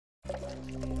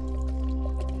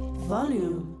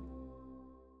volume.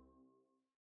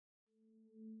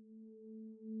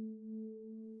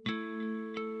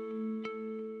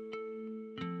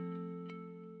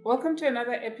 Welcome to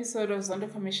another episode of Zondo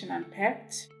Commission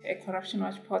Unpacked, a Corruption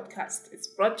Watch podcast. It's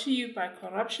brought to you by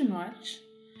Corruption Watch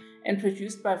and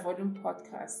produced by Volume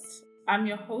Podcasts. I'm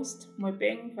your host,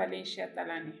 Moebeng Valencia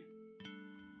Talani.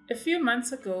 A few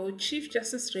months ago, Chief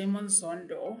Justice Raymond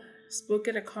Zondo spoke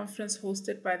at a conference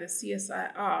hosted by the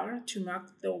CSIR to mark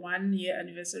the 1-year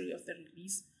anniversary of the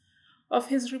release of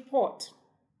his report.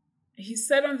 He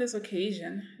said on this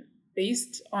occasion,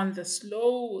 based on the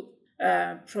slow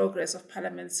progress of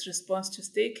Parliament's response to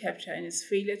state capture and its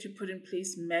failure to put in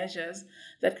place measures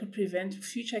that could prevent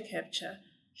future capture,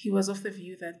 he was of the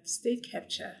view that state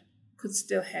capture could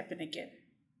still happen again.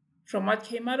 From what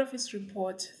came out of his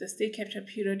report, the state capture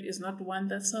period is not one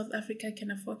that South Africa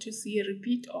can afford to see a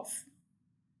repeat of.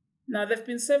 Now, there have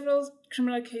been several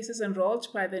criminal cases enrolled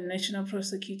by the National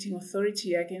Prosecuting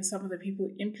Authority against some of the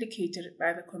people implicated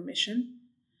by the Commission.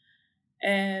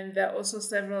 And there are also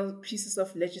several pieces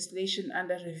of legislation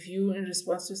under review in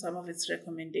response to some of its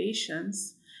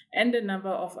recommendations, and a number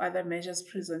of other measures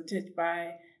presented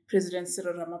by President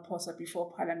Cyril Ramaphosa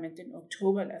before Parliament in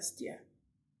October last year.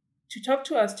 To talk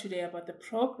to us today about the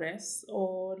progress,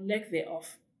 or lack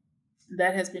thereof,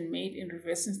 that has been made in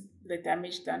reversing the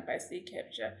damage done by state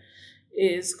capture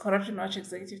is Corruption Watch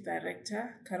Executive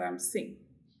Director Karam Singh.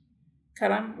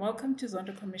 Karam, welcome to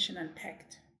Zondo Commission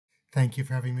Unpacked. Thank you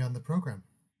for having me on the program.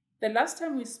 The last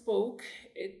time we spoke,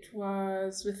 it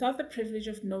was without the privilege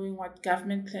of knowing what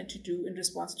government planned to do in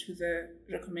response to the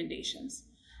recommendations.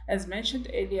 As mentioned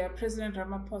earlier, President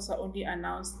Ramaphosa only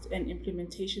announced an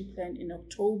implementation plan in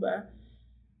October,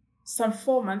 some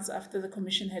 4 months after the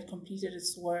Commission had completed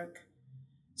its work.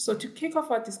 So to kick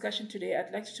off our discussion today,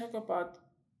 I'd like to talk about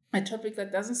a topic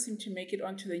that doesn't seem to make it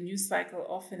onto the news cycle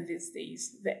often these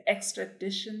days, the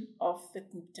extradition of the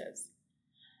Guptas.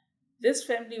 This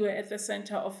family were at the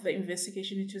center of the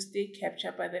investigation into state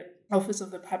capture by the Office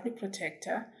of the Public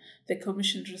Protector. The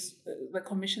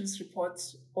Commission's report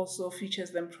also features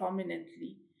them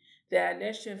prominently. They are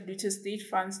alleged to have looted state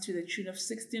funds to the tune of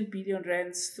 16 billion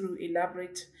rands through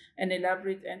an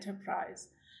elaborate enterprise.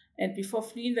 And before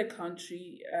fleeing the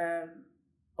country,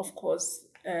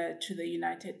 to the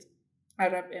United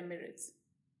Arab Emirates.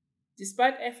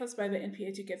 Despite efforts by the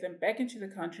NPA to get them back into the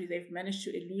country, they've managed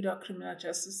to elude our criminal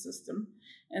justice system,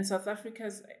 and South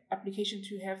Africa's application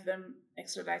to have them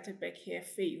extradited back here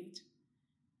failed.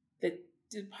 The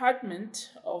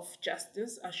Department of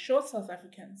Justice assured South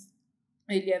Africans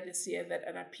earlier this year that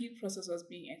an appeal process was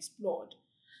being explored.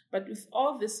 But with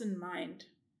all this in mind,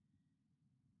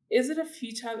 is it a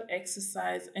futile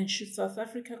exercise, and should South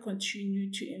Africa continue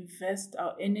to invest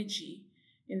our energy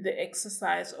in the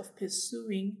exercise of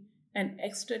pursuing an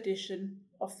extradition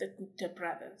of the Gupta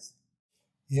brothers?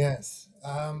 Yes,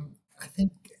 I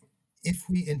think if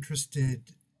we're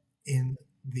interested in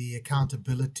the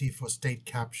accountability for state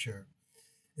capture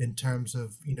in terms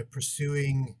of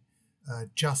pursuing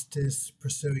justice,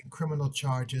 pursuing criminal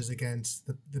charges against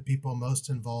the people most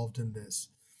involved in this,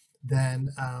 then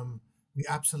we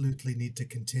absolutely need to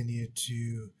continue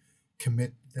to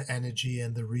commit the energy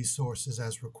and the resources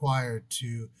as required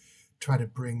to try to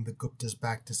bring the Guptas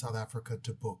back to South Africa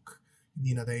to book.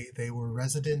 They were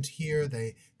resident here.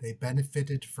 They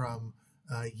benefited from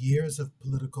years of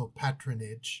political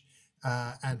patronage,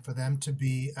 and for them to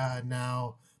be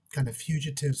now kind of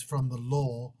fugitives from the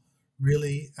law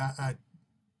really,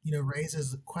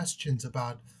 raises questions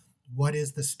about what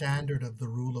is the standard of the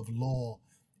rule of law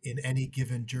in any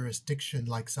given jurisdiction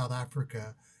like South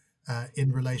Africa,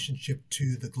 in relationship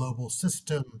to the global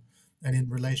system and in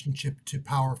relationship to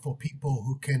powerful people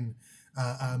who can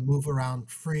move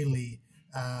around freely,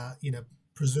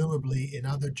 presumably in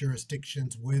other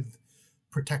jurisdictions with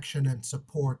protection and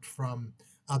support from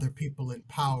other people in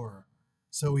power.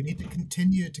 So we need to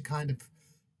continue to kind of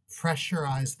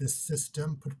pressurize this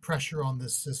system, put pressure on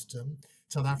this system.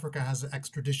 South Africa has an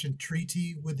extradition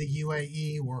treaty with the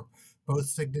UAE. We're both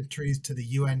signatories to the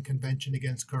UN Convention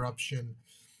Against Corruption.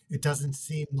 It doesn't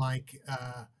seem like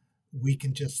we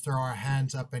can just throw our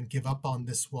hands up and give up on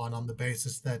this one on the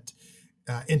basis that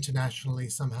internationally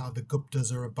somehow the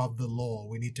Guptas are above the law.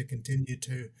 We need to continue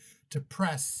to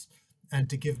press and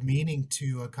to give meaning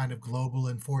to a kind of global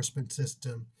enforcement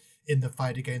system in the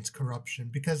fight against corruption.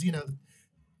 Because,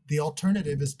 the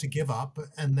alternative is to give up,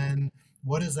 and then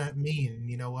what does that mean?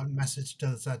 What message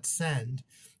does that send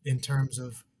in terms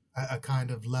of a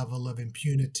kind of level of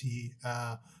impunity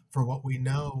for what we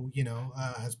know,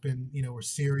 has been, we're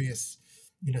serious,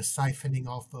 siphoning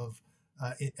off of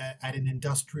at an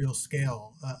industrial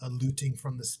scale, looting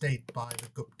from the state by the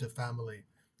Gupta family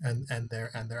and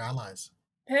their allies.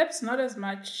 Perhaps not as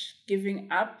much giving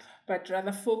up, but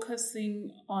rather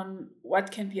focusing on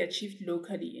what can be achieved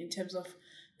locally in terms of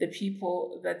the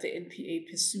people that the NPA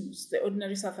pursues. The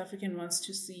ordinary South African wants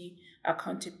to see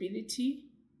accountability,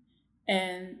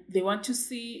 and they want to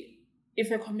see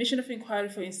if a commission of inquiry,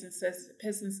 for instance, says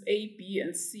persons A, B,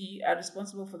 and C are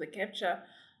responsible for the capture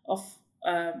of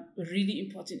really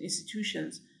important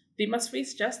institutions, they must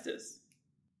face justice.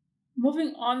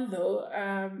 Moving on, though,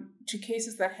 to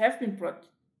cases that have been brought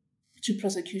to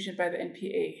prosecution by the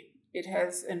NPA. It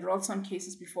has enrolled some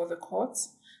cases before the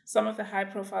courts. Some of the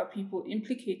high-profile people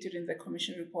implicated in the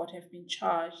commission report have been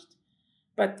charged,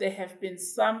 but there have been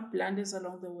some blunders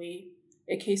along the way,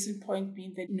 a case in point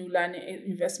being the Nulane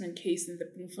investment case in the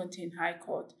Bloemfontein High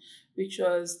Court, which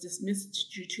was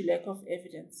dismissed due to lack of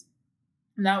evidence.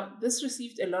 Now, this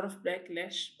received a lot of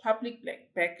backlash, public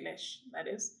backlash, that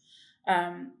is.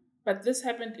 But this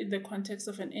happened in the context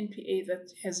of an NPA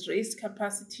that has raised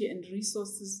capacity and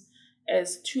resources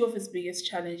as two of its biggest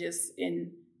challenges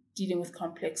in dealing with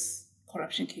complex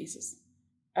corruption cases.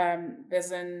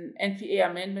 There's an NPA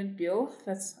amendment bill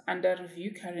that's under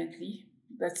review currently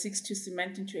that seeks to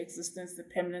cement into existence the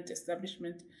permanent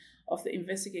establishment of the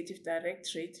investigative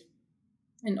directorate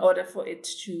in order for it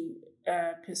to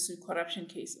pursue corruption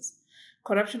cases.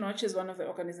 Corruption Watch is one of the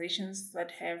organizations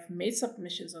that have made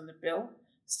submissions on the bill,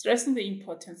 stressing the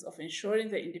importance of ensuring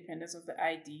the independence of the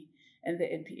ID and the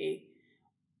NPA.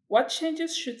 What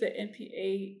changes should the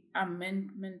NPA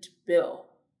amendment bill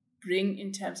bring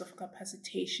in terms of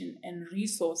capacitation and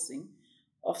resourcing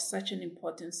of such an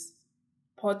important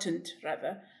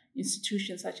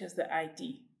institution such as the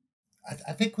ID?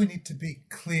 I think we need to be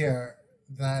clear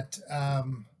that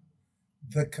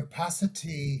the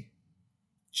capacity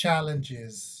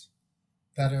challenges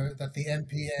that the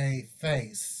NPA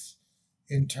face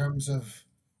in terms of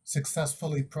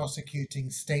successfully prosecuting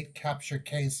state capture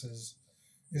cases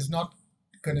is not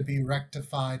going to be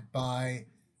rectified by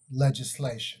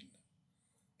legislation.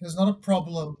 There's not a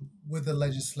problem with the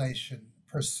legislation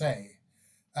per se.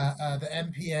 The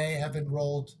NPA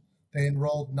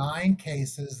enrolled 9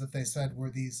 cases that they said were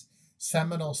these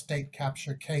seminal state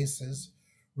capture cases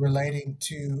relating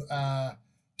to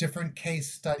different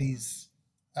case studies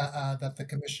that the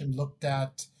commission looked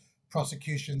at,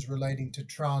 prosecutions relating to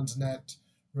Transnet,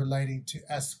 relating to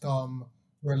Eskom,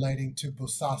 relating to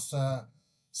Bosasa,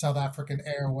 South African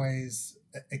Airways,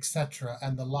 etc.,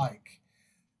 and the like.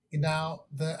 Now,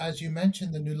 as you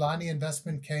mentioned, the Nulani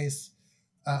investment case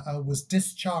was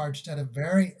discharged at a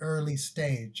very early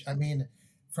stage. I mean,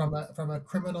 from a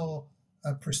criminal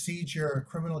procedure,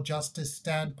 criminal justice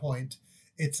standpoint,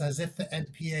 it's as if the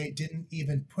NPA didn't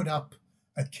even put up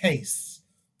a case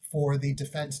for the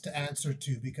defense to answer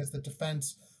to, because the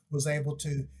defense was able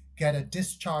to get a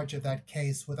discharge of that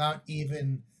case without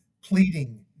even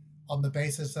pleading on the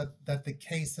basis that the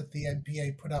case that the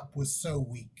NPA put up was so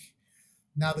weak.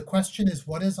 Now, the question is,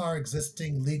 what is our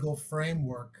existing legal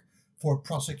framework for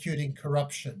prosecuting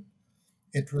corruption?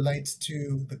 It relates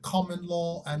to the common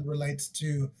law and relates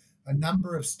to a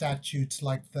number of statutes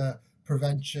like the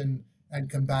Prevention and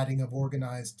Combating of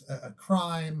Organized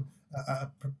Crime,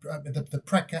 the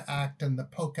PRECA Act and the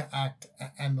POCA Act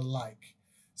and the like.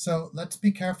 So let's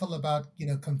be careful about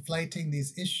conflating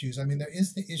these issues. I mean, there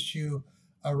is the issue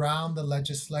around the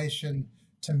legislation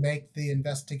to make the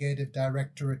investigative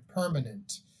directorate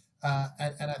permanent,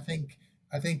 and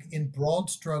I think in broad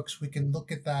strokes we can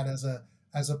look at that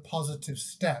as a positive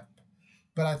step.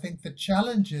 But I think the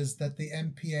challenges that the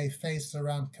NPA face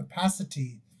around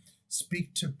capacity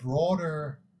speak to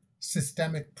broader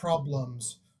systemic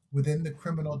problems within the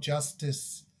criminal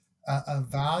justice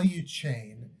value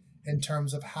chain in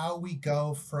terms of how we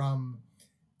go from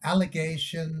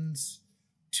allegations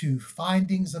to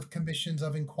findings of commissions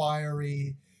of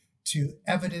inquiry to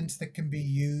evidence that can be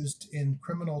used in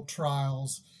criminal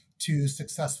trials to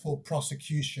successful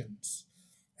prosecutions.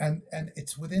 And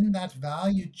it's within that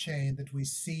value chain that we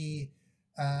see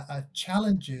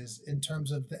challenges in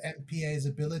terms of the NPA's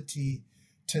ability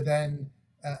to then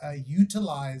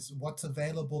utilize what's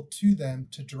available to them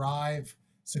to drive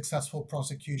successful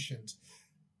prosecutions.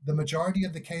 The majority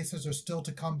of the cases are still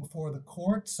to come before the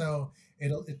court, so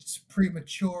it's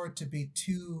premature to be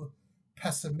too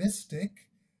pessimistic,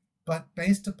 but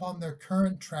based upon their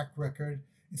current track record,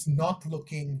 it's not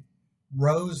looking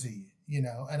rosy,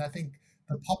 and I think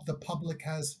the public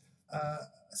has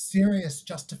serious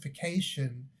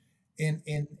justification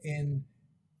in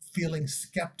feeling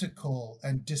skeptical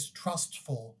and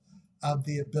distrustful of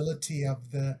the ability of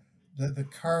the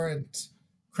current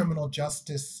criminal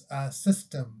justice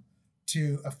system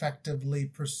to effectively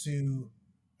pursue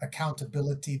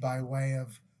accountability by way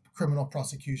of criminal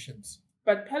prosecutions.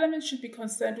 But Parliament should be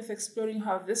concerned with exploring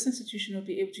how this institution will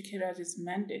be able to carry out its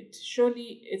mandate.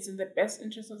 Surely it's in the best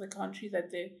interest of the country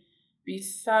that there be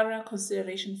thorough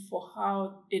consideration for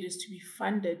how it is to be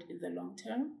funded in the long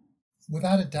term.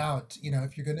 Without a doubt,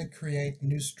 if you're going to create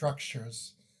new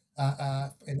structures,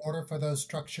 in order for those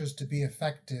structures to be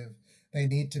effective, they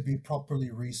need to be properly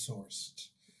resourced.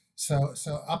 So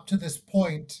up to this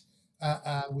point,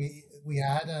 we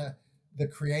had the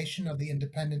creation of the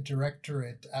independent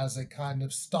directorate as a kind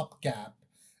of stopgap,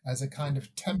 as a kind of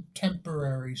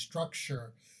temporary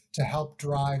structure to help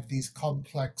drive these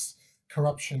complex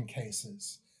corruption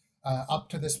cases. Up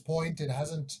to this point,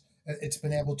 it's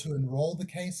been able to enroll the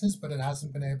cases, but it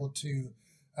hasn't been able to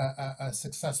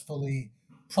successfully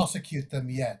prosecute them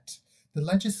yet. The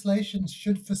legislation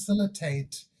should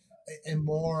facilitate a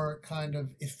more kind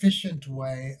of efficient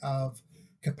way of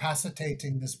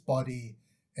capacitating this body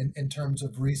in terms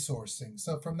of resourcing.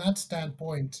 So from that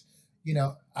standpoint,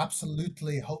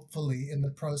 absolutely, hopefully, in the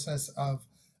process of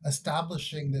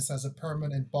establishing this as a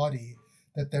permanent body,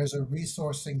 that there's a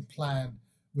resourcing plan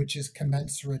which is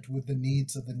commensurate with the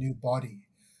needs of the new body.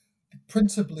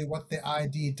 Principally, what the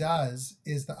ID does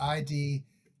is the ID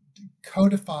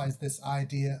codifies this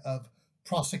idea of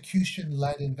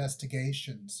prosecution-led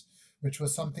investigations, which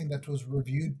was something that was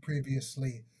reviewed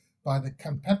previously by the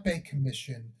Campepe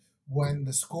Commission when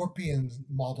the Scorpion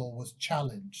model was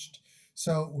challenged.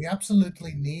 So we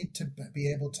absolutely need to be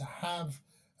able to have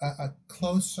a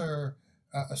closer,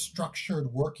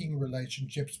 structured working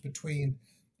relationships between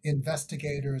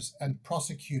investigators and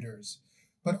prosecutors.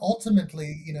 But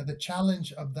ultimately, the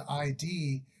challenge of the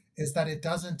ID is that it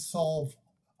doesn't solve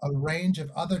a range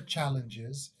of other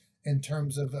challenges in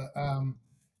terms of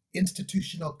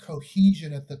institutional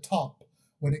cohesion at the top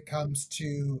when it comes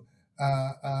to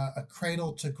a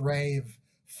cradle-to-grave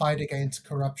fight against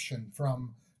corruption,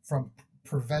 from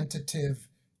preventative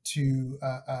to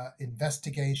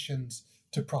investigations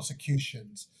to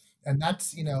prosecutions. And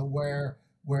that's where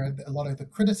a lot of the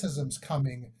criticism's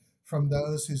coming from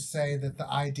those who say that the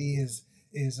ID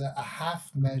is a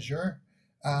half measure,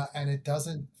 and it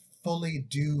doesn't fully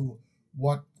do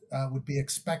what would be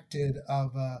expected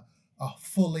of a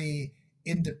fully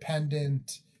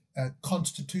independent,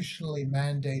 constitutionally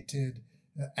mandated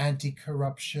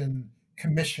anti-corruption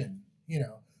commission.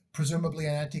 Presumably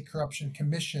an anti-corruption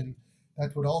commission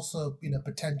that would also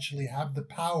potentially have the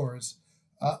powers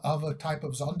of a type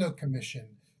of Zondo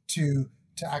Commission to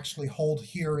actually hold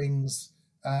hearings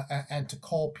and to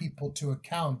call people to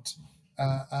account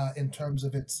in terms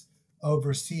of its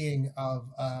overseeing of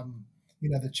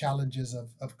the challenges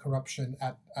of corruption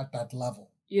at that level.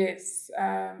 Yes.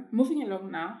 Moving along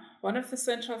now, one of the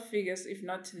central figures, if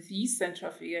not the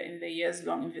central figure in the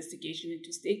years-long investigation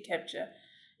into state capture,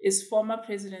 is former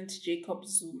President Jacob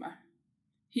Zuma.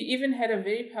 He even had a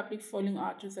very public falling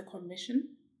out with the commission,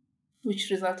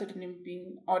 which resulted in him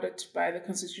being ordered by the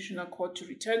Constitutional Court to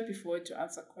return before it to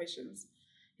answer questions.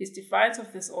 His defiance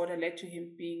of this order led to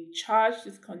him being charged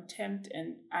with contempt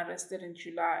and arrested in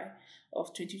July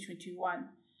of 2021.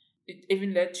 It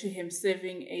even led to him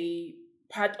serving a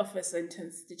part of a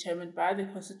sentence determined by the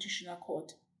Constitutional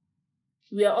Court.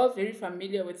 We are all very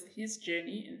familiar with his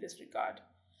journey in this regard.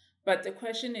 But the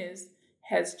question is,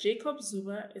 has Jacob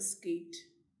Zuma escaped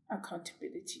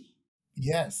accountability?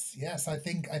 Yes. I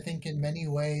think in many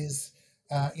ways,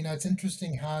 it's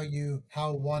interesting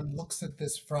how one looks at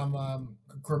this from a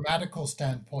grammatical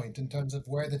standpoint in terms of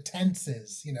where the tense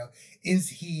is. Is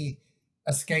he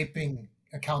escaping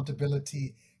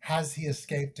accountability? Has he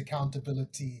escaped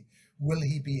accountability? Will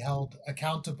he be held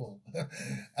accountable?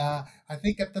 I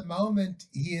think at the moment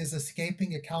he is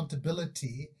escaping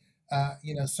accountability.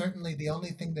 Certainly the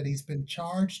only thing that he's been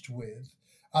charged with,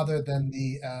 other than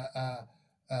the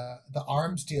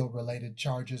arms deal related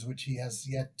charges, which he has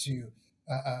yet to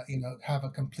have a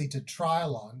completed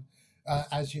trial on,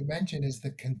 as you mentioned, is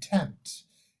the contempt.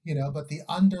 But the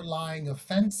underlying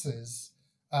offenses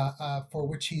for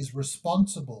which he's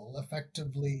responsible,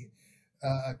 effectively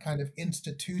kind of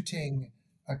instituting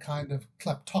a kind of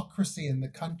kleptocracy in the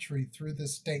country through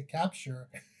this state capture,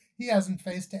 he hasn't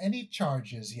faced any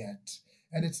charges yet.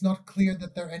 And it's not clear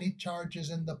that there are any charges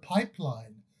in the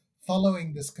pipeline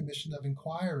following this commission of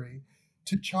inquiry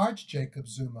to charge Jacob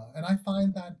Zuma. And I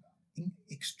find that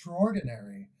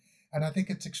extraordinary. And I think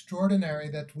it's extraordinary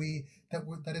that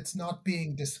that it's not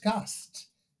being discussed,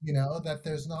 that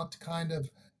there's not kind of,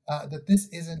 that this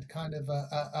isn't kind of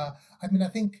I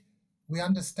think we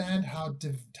understand how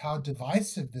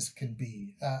divisive this can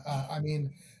be.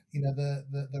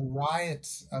 the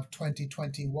riots of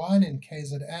 2021 in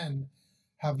KZN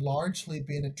have largely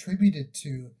been attributed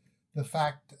to the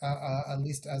fact, at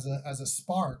least as a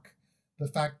spark, the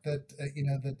fact that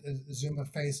Zuma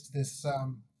faced this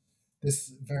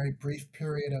very brief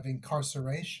period of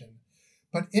incarceration.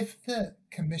 But if the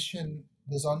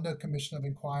Zondo Commission of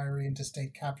Inquiry into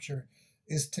State Capture,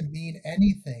 is to mean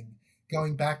anything,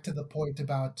 going back to the point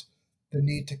about the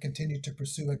need to continue to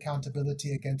pursue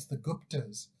accountability against the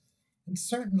Guptas, and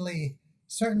certainly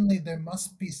there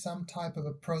must be some type of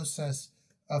a process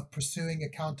of pursuing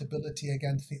accountability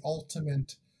against the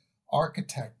ultimate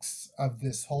architects of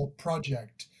this whole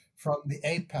project, from the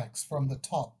apex, from the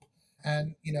top.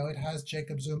 And, it has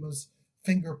Jacob Zuma's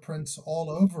fingerprints all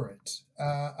over it.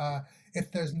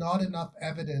 If there's not enough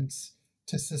evidence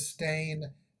to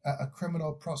sustain a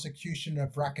criminal prosecution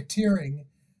of racketeering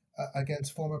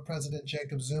against former President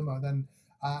Jacob Zuma, then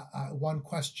one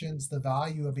questions the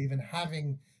value of even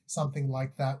having something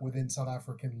like that within South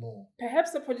African law.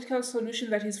 Perhaps the political solution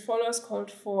that his followers called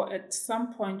for at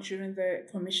some point during the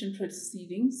commission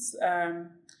proceedings,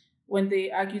 when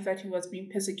they argued that he was being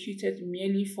persecuted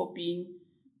merely for being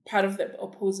part of the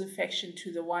opposing faction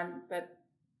to the one that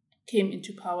came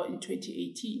into power in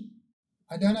 2018.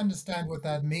 I don't understand what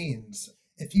that means.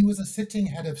 If he was a sitting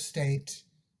head of state,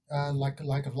 like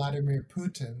Vladimir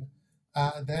Putin,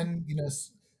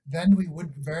 then we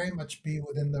would very much be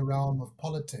within the realm of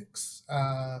politics,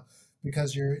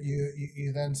 because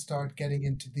you then start getting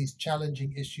into these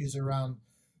challenging issues around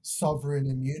sovereign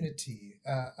immunity.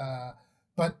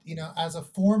 But as a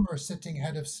former sitting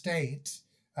head of state,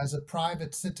 as a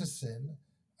private citizen,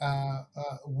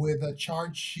 with a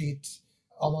charge sheet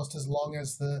almost as long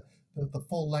as the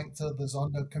full length of the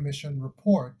Zondo Commission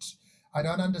report, I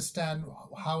don't understand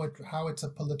how it's a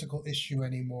political issue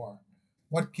anymore.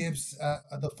 What gives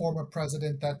the former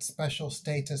president that special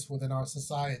status within our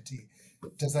society?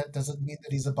 Does it mean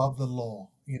that he's above the law?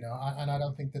 And I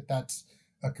don't think that that's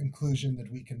a conclusion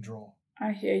that we can draw.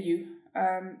 I hear you.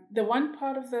 The one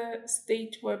part of the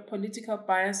state where political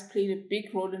bias played a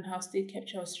big role in how state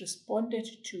capture was responded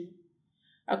to,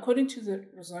 according to the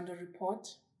Zondo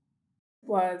report,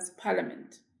 was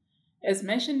Parliament. As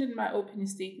mentioned in my opening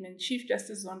statement, Chief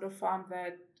Justice Zondo found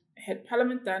that had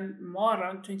Parliament done more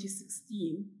around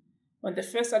 2016, when the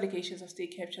first allegations of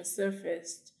state capture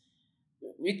surfaced,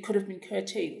 it could have been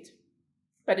curtailed.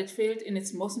 But it failed in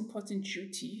its most important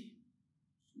duty,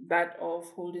 that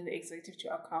of holding the executive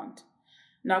to account.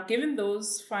 Now, given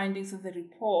those findings of the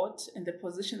report and the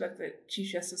position that the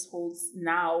Chief Justice holds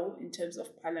now in terms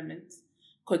of Parliament's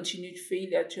continued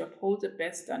failure to uphold the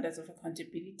best standards of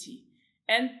accountability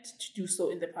and to do so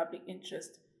in the public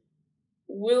interest,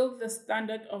 will the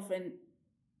standard of an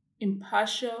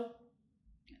impartial,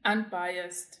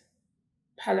 unbiased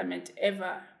Parliament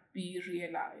ever be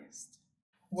realized?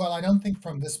 Well, I don't think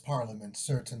from this Parliament,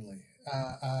 certainly.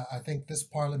 I think this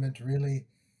Parliament really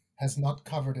has not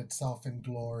covered itself in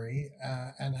glory,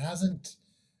 and hasn't,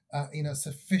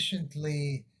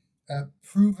 sufficiently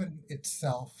proven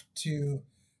itself to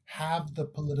have the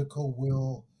political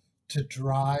will to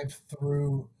drive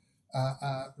through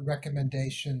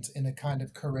recommendations in a kind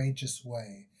of courageous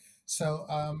way. So,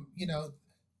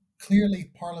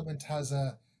 clearly Parliament has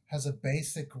a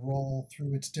basic role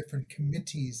through its different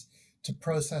committees to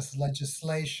process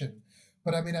legislation.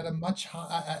 But I mean, at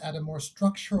a more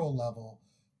structural level,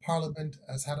 Parliament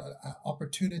has had an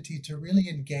opportunity to really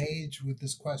engage with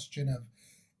this question of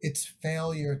its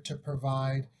failure to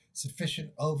provide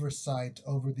sufficient oversight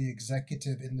over the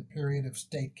executive in the period of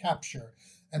state capture,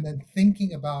 and then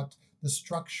thinking about the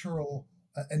structural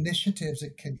initiatives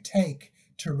it can take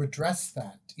to redress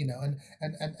that, and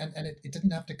it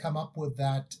didn't have to come up with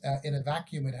that in a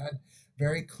vacuum. It had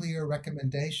very clear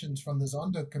recommendations from the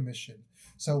Zondo Commission.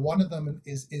 So one of them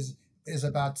is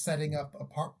about setting up a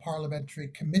parliamentary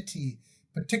committee,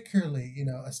 particularly,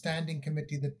 a standing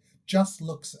committee that just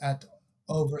looks at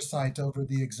oversight over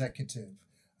the executive.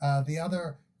 The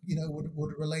other,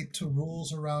 would relate to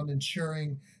rules around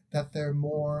ensuring that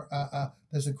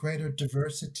there's a greater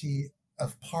diversity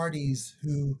of parties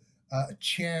who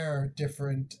chair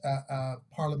different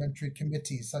parliamentary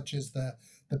committees, such as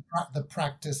the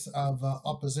practice of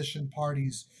opposition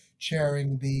parties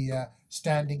chairing the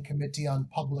Standing Committee on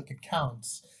Public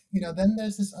Accounts. Then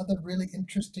there's this other really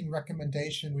interesting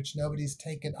recommendation which nobody's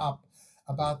taken up,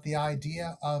 about the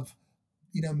idea of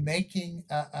making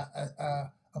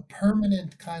a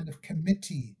permanent kind of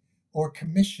committee or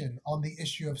commission on the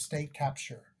issue of state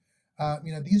capture.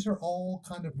 These are all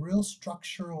kind of real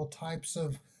structural types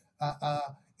of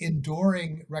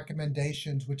enduring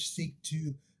recommendations which seek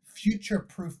to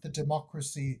future-proof the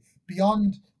democracy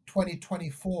beyond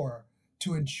 2024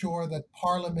 to ensure that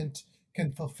Parliament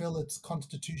can fulfill its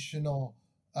constitutional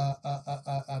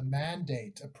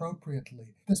mandate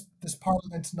appropriately. This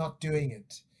Parliament's not doing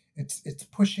it. It's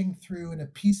pushing through in a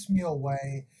piecemeal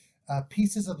way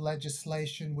pieces of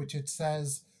legislation which it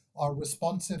says are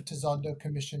responsive to Zondo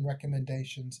Commission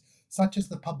recommendations, such as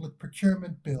the Public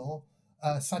Procurement Bill,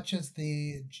 such as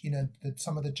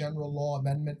some of the General Law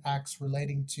Amendment Acts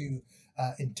relating to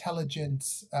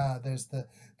intelligence. There's the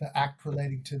act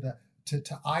relating to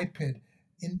IPID.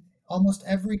 In almost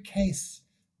every case,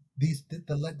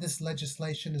 this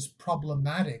legislation is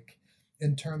problematic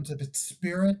in terms of its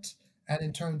spirit and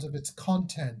in terms of its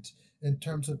content, in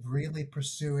terms of really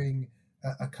pursuing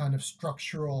a kind of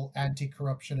structural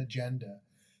anti-corruption agenda.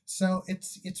 So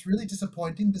it's really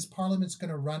disappointing. This Parliament's going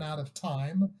to run out of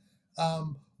time.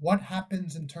 What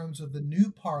happens in terms of the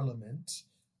new Parliament,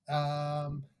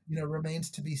 remains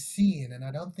to be seen. And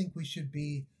I don't think we should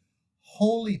be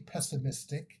wholly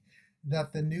pessimistic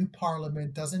that the new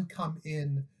Parliament doesn't come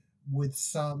in with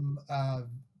some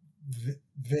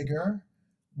vigor,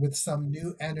 with some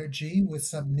new energy, with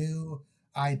some new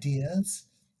ideas.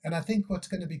 And I think what's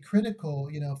going to be critical,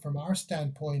 from our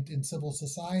standpoint in civil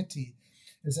society,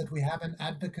 is that we have an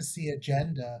advocacy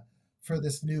agenda for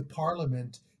this new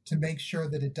Parliament to make sure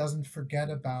that it doesn't forget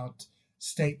about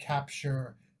state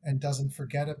capture and doesn't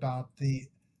forget about the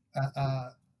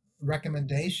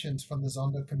recommendations from the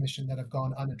Zondo Commission that have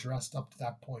gone unaddressed up to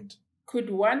that point. Could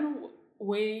one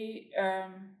way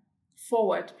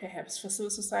forward, perhaps, for civil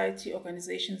society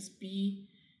organizations be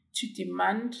to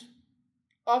demand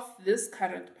of this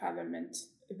current Parliament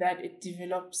that it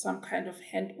develop some kind of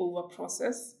handover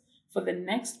process for the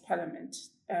next Parliament,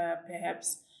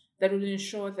 perhaps, that will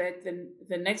ensure that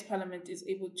the next Parliament is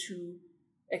able to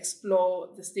explore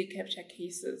the state capture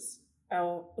cases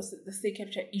or the state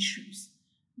capture issues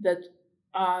that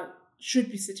should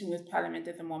be sitting with Parliament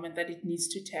at the moment that it needs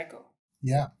to tackle?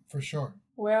 Yeah, for sure.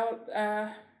 Well,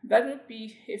 that would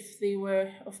be if they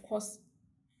were, of course,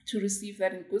 to receive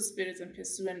that in good spirits and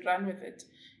pursue and run with it.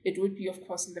 It would be, of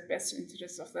course, in the best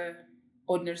interest of the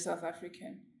ordinary South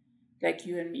African, like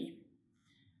you and me.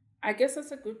 I guess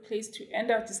that's a good place to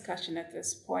end our discussion at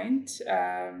this point.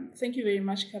 Thank you very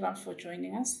much, Karam, for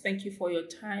joining us. Thank you for your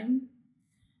time.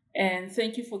 And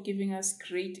thank you for giving us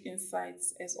great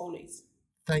insights, as always.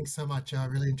 Thanks so much. I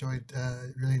really enjoyed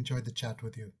the chat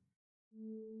with you.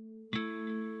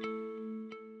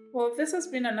 Well, this has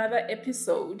been another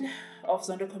episode of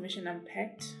Zondo Commission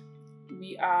Unpacked.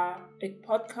 We are a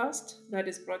podcast that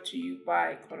is brought to you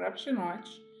by Corruption Watch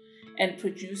and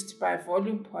produced by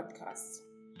Volume Podcasts.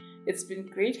 It's been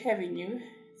great having you.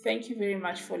 Thank you very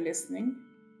much for listening.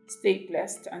 Stay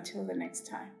blessed until the next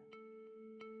time.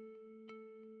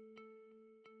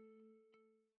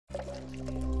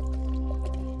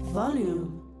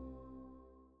 Volume.